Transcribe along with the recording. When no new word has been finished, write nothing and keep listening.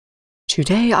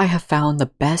Today I have found the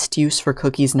best use for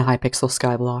cookies in Hypixel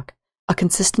Skyblock, a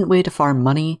consistent way to farm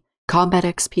money, combat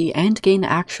XP, and gain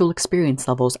actual experience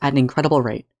levels at an incredible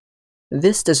rate.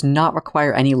 This does not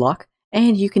require any luck,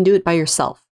 and you can do it by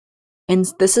yourself. And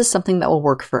this is something that will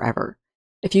work forever.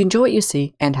 If you enjoy what you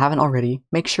see, and haven't already,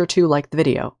 make sure to like the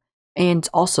video, and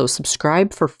also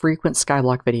subscribe for frequent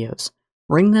Skyblock videos.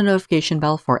 Ring the notification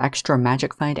bell for extra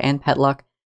magic find and pet luck,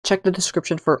 check the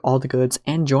description for all the goods,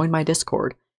 and join my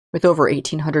Discord. With over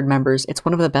 1,800 members, it's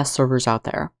one of the best servers out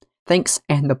there. Thanks,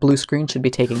 and the blue screen should be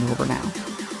taking over now.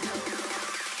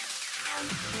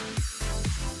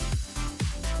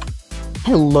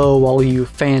 Hello all you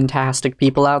fantastic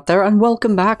people out there, and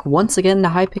welcome back once again to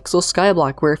Hypixel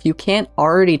Skyblock, where if you can't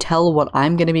already tell what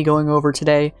I'm going to be going over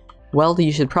today, well,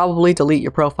 you should probably delete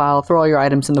your profile, throw all your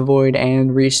items in the void,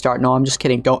 and restart. No, I'm just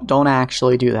kidding. Don't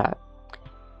actually do that.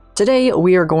 Today,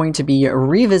 we are going to be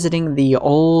revisiting the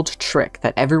old trick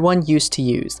that everyone used to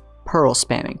use, pearl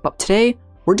spamming. But today,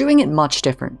 we're doing it much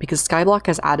different, because Skyblock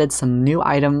has added some new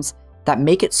items that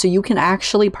make it so you can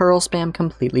actually pearl spam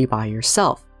completely by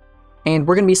yourself. And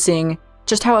we're going to be seeing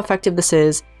just how effective this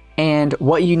is, and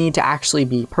what you need to actually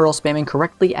be pearl spamming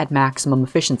correctly at maximum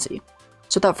efficiency.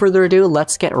 So without further ado,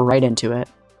 let's get right into it.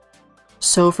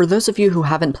 So for those of you who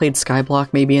haven't played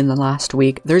Skyblock maybe in the last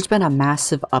week, there's been a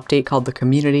massive update called the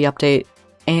Community Update,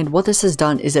 and what this has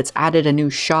done is it's added a new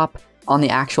shop on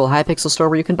the actual Hypixel store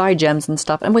where you can buy gems and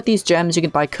stuff, and with these gems you can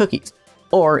buy cookies.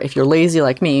 Or if you're lazy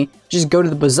like me, just go to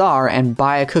the bazaar and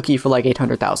buy a cookie for like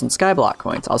 800,000 Skyblock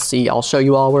coins. I'll show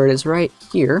you all where it is right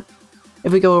here.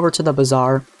 If we go over to the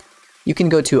bazaar, you can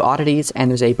go to oddities and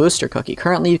there's a booster cookie.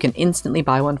 Currently you can instantly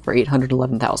buy one for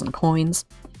 811,000 coins.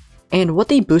 And what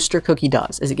the booster cookie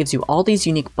does is it gives you all these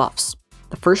unique buffs.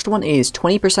 The first one is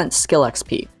 20% skill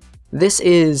XP. This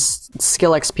is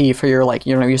skill XP for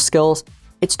your skills.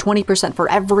 It's 20%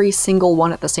 for every single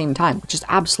one at the same time, which is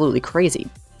absolutely crazy.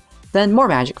 Then more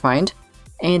magic find,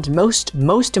 and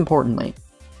most importantly,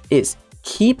 is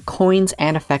keep coins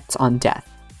and effects on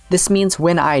death. This means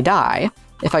when I die,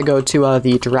 if I go to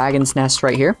the dragon's nest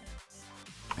right here,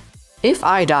 if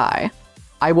I die,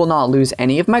 I will not lose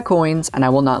any of my coins, and I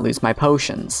will not lose my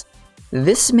potions.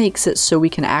 This makes it so we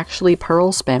can actually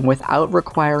pearl spam without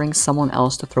requiring someone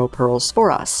else to throw pearls for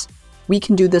us. We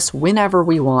can do this whenever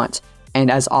we want,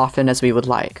 and as often as we would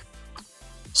like.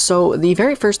 So the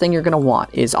very first thing you're going to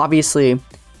want is obviously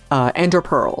ender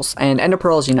pearls. And ender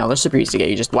pearls, they're super easy to get.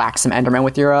 You just whack some enderman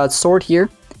with your sword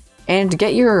here, and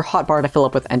get your hotbar to fill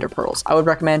up with ender pearls. I would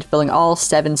recommend filling all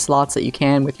 7 slots that you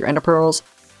can with your ender pearls,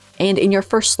 and in your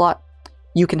first slot,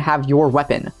 you can have your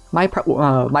weapon. My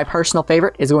personal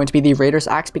favorite is going to be the Raider's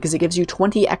Axe because it gives you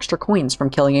 20 extra coins from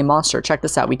killing a monster. Check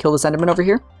this out. We kill this enderman over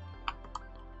here.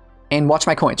 And watch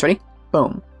my coins. Ready?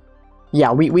 Boom.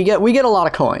 Yeah, we get a lot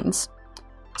of coins.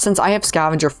 Since I have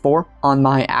Scavenger 4 on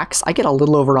my axe, I get a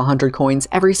little over 100 coins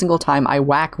every single time I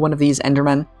whack one of these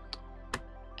endermen.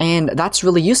 And that's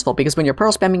really useful because when you're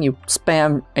pearl spamming, you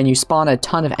spam and you spawn a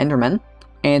ton of endermen.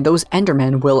 And those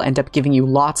endermen will end up giving you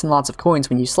lots and lots of coins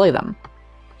when you slay them.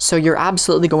 So you're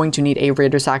absolutely going to need a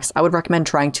Raider's Axe. I would recommend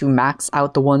trying to max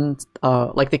out the one,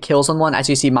 like the kills on one. As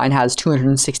you see, mine has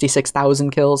 266,000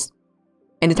 kills.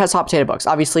 And it has hot potato books.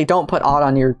 Obviously, don't put odd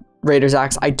on your Raider's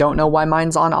Axe. I don't know why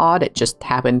mine's on odd. It just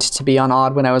happened to be on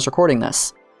odd when I was recording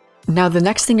this. Now, the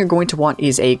next thing you're going to want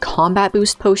is a combat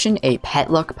boost potion, a pet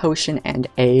luck potion, and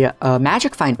a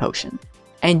magic find potion.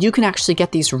 And you can actually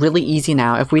get these really easy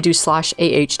now. If we do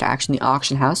 /AH to action the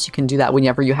auction house, you can do that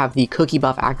whenever you have the cookie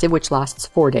buff active, which lasts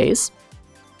 4 days.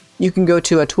 You can go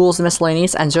to tools and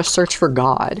miscellaneous and just search for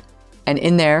God. And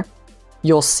in there,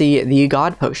 you'll see the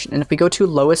God potion. And if we go to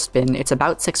lowest bin, it's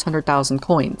about 600,000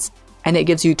 coins. And it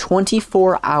gives you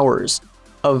 24 hours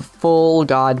of full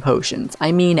God potions.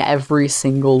 I mean every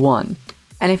single one.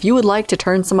 And if you would like to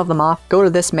turn some of them off, go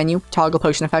to this menu, toggle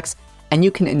potion effects, and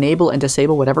you can enable and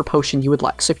disable whatever potion you would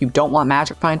like. So if you don't want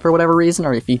magic find for whatever reason,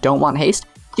 or if you don't want haste,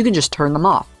 you can just turn them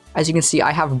off. As you can see,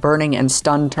 I have burning and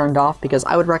stun turned off because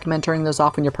I would recommend turning those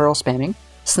off when you're pearl spamming,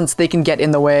 since they can get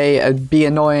in the way, be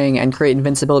annoying, and create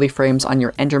invincibility frames on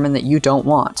your enderman that you don't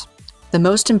want. The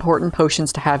most important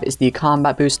potions to have is the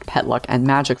combat boost, pet luck, and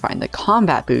magic find. The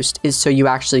combat boost is so you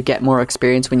actually get more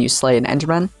experience when you slay an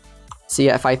enderman. See,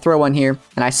 if I throw one here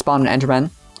and I spawn an enderman,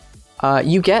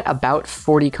 you get about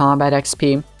 40 combat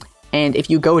XP, and if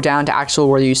you go down to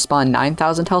actual where you spawn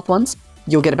 9,000 health ones,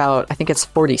 you'll get about, I think it's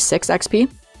 46 XP.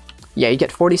 Yeah, you get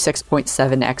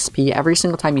 46.7 XP every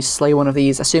single time you slay one of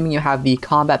these, assuming you have the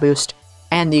combat boost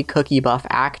and the cookie buff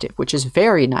active, which is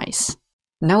very nice.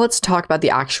 Now let's talk about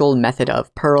the actual method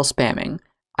of pearl spamming.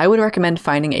 I would recommend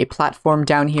finding a platform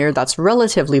down here that's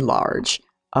relatively large.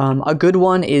 A good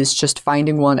one is just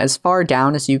finding one as far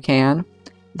down as you can.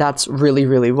 That's really,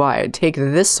 really wide. Take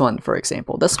this one, for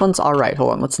example. This one's alright.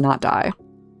 Hold on, let's not die.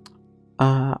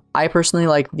 I personally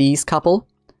like these couple.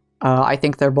 I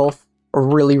think they're both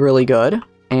really, really good.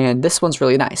 And this one's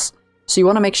really nice. So you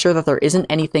want to make sure that there isn't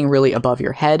anything really above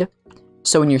your head.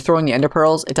 So when you're throwing the ender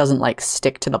pearls, it doesn't like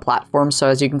stick to the platform. So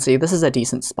as you can see, this is a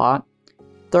decent spot.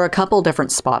 There are a couple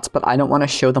different spots, but I don't want to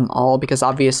show them all because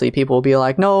obviously people will be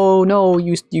like, no, no,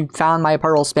 you found my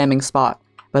pearl spamming spot.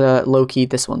 But low-key,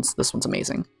 this one's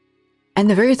amazing. And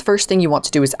the very first thing you want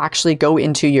to do is actually go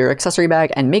into your accessory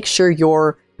bag and make sure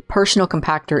your personal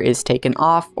compactor is taken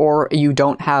off or you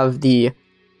don't have the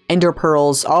ender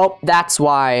pearls. Oh, that's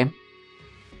why.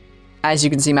 As you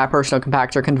can see, my personal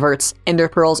compactor converts ender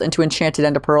pearls into enchanted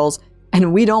ender pearls,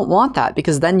 and we don't want that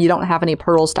because then you don't have any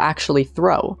pearls to actually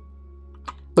throw.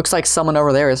 Looks like someone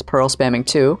over there is pearl spamming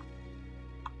too.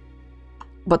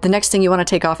 But the next thing you want to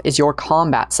take off is your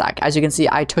combat sack. As you can see,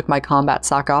 I took my combat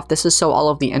sack off. This is so all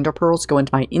of the ender pearls go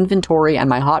into my inventory and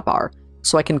my hotbar,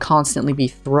 so I can constantly be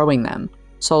throwing them.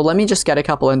 So let me just get a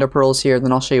couple ender pearls here,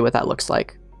 then I'll show you what that looks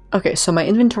like. Okay, so my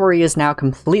inventory is now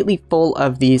completely full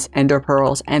of these ender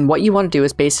pearls, and what you want to do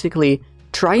is basically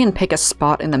try and pick a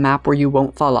spot in the map where you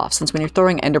won't fall off, since when you're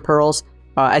throwing ender pearls,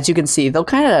 as you can see, they'll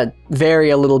kind of vary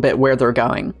a little bit where they're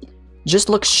going. Just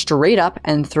look straight up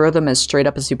and throw them as straight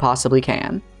up as you possibly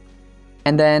can.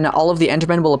 And then all of the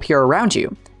endermen will appear around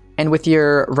you. And with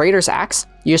your raider's axe,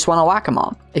 you just want to whack them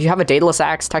all. If you have a daedalus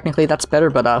axe, technically that's better,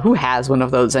 but who has one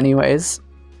of those anyways?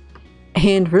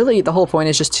 And really, the whole point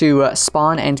is just to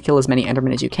spawn and kill as many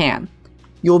endermen as you can.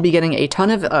 You'll be getting a ton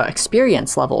of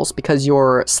experience levels because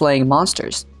you're slaying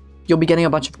monsters. You'll be getting a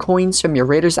bunch of coins from your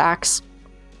raider's axe.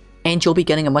 And you'll be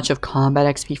getting a bunch of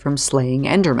combat XP from slaying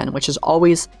endermen, which is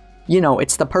always, you know,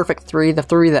 it's the perfect three, the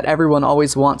three that everyone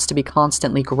always wants to be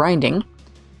constantly grinding.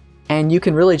 And you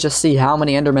can really just see how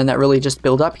many endermen that really just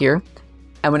build up here.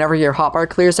 And whenever your hotbar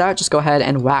clears out, just go ahead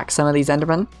and whack some of these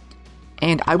endermen.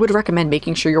 And I would recommend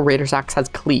making sure your raider's axe has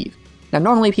cleave. Now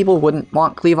normally people wouldn't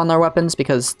want cleave on their weapons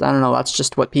because, I don't know, that's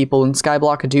just what people in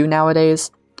Skyblock do nowadays.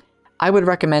 I would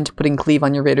recommend putting cleave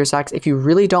on your raider's axe if you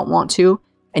really don't want to,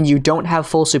 and you don't have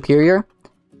full superior,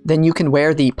 then you can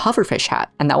wear the pufferfish hat,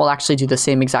 and that will actually do the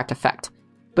same exact effect.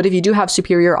 But if you do have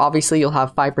superior, obviously you'll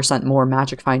have 5% more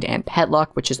magic find and pet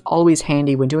luck, which is always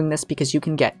handy when doing this because you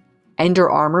can get ender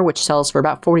armor, which sells for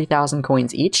about 40,000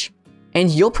 coins each. And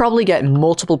you'll probably get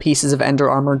multiple pieces of ender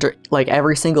armor like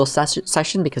every single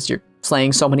session because you're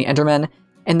slaying so many endermen,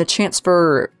 and the chance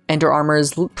for ender armor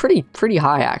is pretty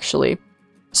high actually.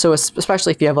 So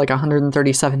especially if you have like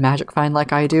 137 magic find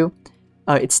like I do.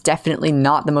 It's definitely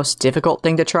not the most difficult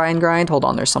thing to try and grind. Hold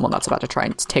on, there's someone that's about to try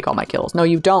and take all my kills. No,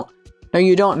 you don't. No,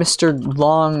 you don't, Mr.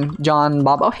 Long John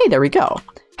Bob. Oh, hey, there we go.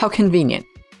 How convenient.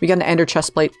 We got an ender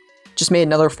chestplate. Just made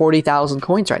another 40,000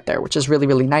 coins right there, which is really,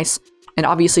 really nice. And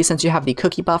obviously, since you have the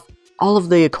cookie buff, all of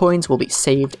the coins will be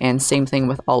saved, and same thing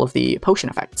with all of the potion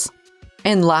effects.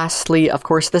 And lastly, of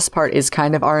course, this part is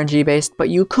kind of RNG based, but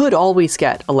you could always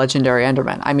get a legendary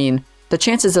enderman. I mean, the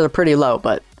chances are pretty low,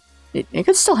 but it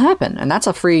could still happen, and that's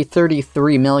a free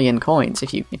 33 million coins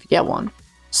if you get one.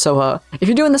 So if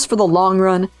you're doing this for the long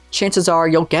run, chances are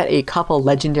you'll get a couple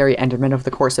legendary endermen over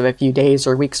the course of a few days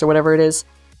or weeks or whatever it is.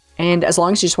 And as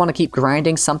long as you just want to keep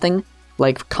grinding something,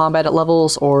 like combat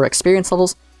levels or experience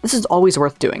levels, this is always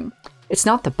worth doing. It's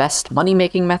not the best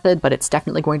money-making method, but it's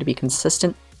definitely going to be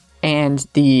consistent. And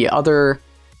the other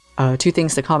two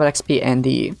things, the combat XP and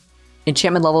the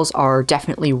enchantment levels, are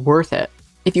definitely worth it.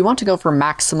 If you want to go for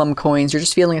maximum coins, you're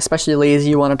just feeling especially lazy,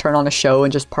 you want to turn on a show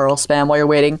and just pearl spam while you're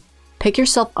waiting, pick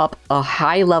yourself up a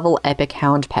high-level epic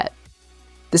hound pet.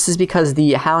 This is because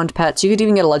the hound pets, you could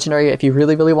even get a legendary if you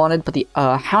really, really wanted, but the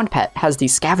hound pet has the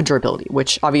scavenger ability,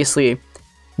 which obviously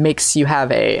makes you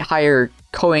have a higher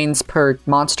coins per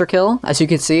monster kill, as you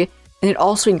can see, and it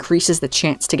also increases the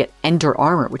chance to get ender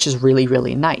armor, which is really,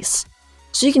 really nice.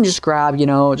 So you can just grab, you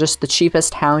know, just the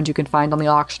cheapest hound you can find on the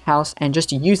auction house and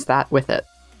just use that with it.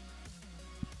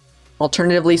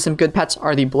 Alternatively, some good pets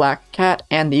are the black cat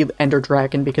and the ender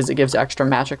dragon because it gives extra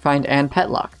magic find and pet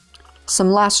luck.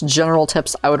 Some last general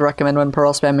tips I would recommend when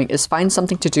pearl spamming is find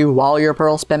something to do while you're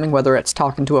pearl spamming, whether it's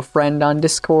talking to a friend on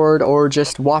Discord or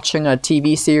just watching a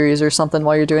TV series or something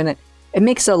while you're doing it. It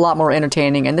makes it a lot more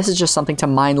entertaining, and this is just something to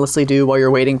mindlessly do while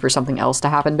you're waiting for something else to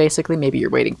happen, basically. Maybe you're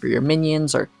waiting for your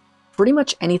minions or pretty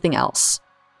much anything else.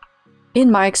 In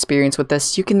my experience with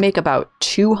this, you can make about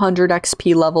 200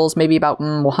 XP levels, maybe about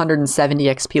 170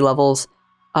 XP levels,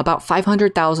 about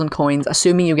 500,000 coins,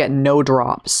 assuming you get no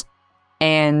drops,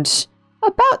 and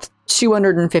about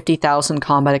 250,000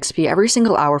 combat XP every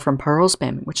single hour from pearl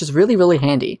spamming, which is really, really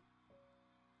handy,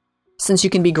 since you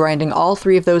can be grinding all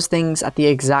 3 of those things at the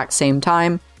exact same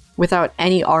time without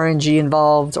any RNG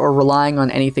involved or relying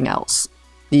on anything else.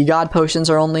 The god potions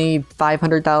are only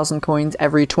 500,000 coins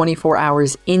every 24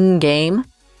 hours in-game,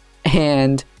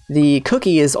 and the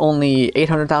cookie is only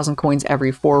 800,000 coins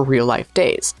every 4 real-life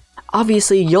days.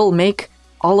 Obviously, you'll make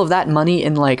all of that money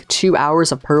in like 2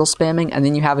 hours of pearl spamming, and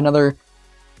then you have another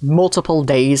multiple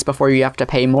days before you have to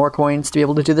pay more coins to be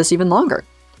able to do this even longer.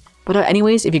 But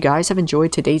anyways, if you guys have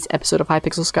enjoyed today's episode of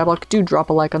Hypixel Skyblock, do drop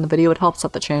a like on the video. It helps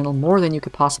out the channel more than you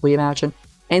could possibly imagine.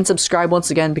 And subscribe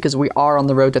once again, because we are on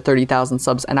the road to 30,000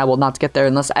 subs, and I will not get there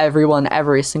unless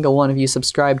every single one of you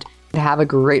subscribed. And have a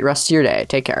great rest of your day.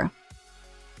 Take care.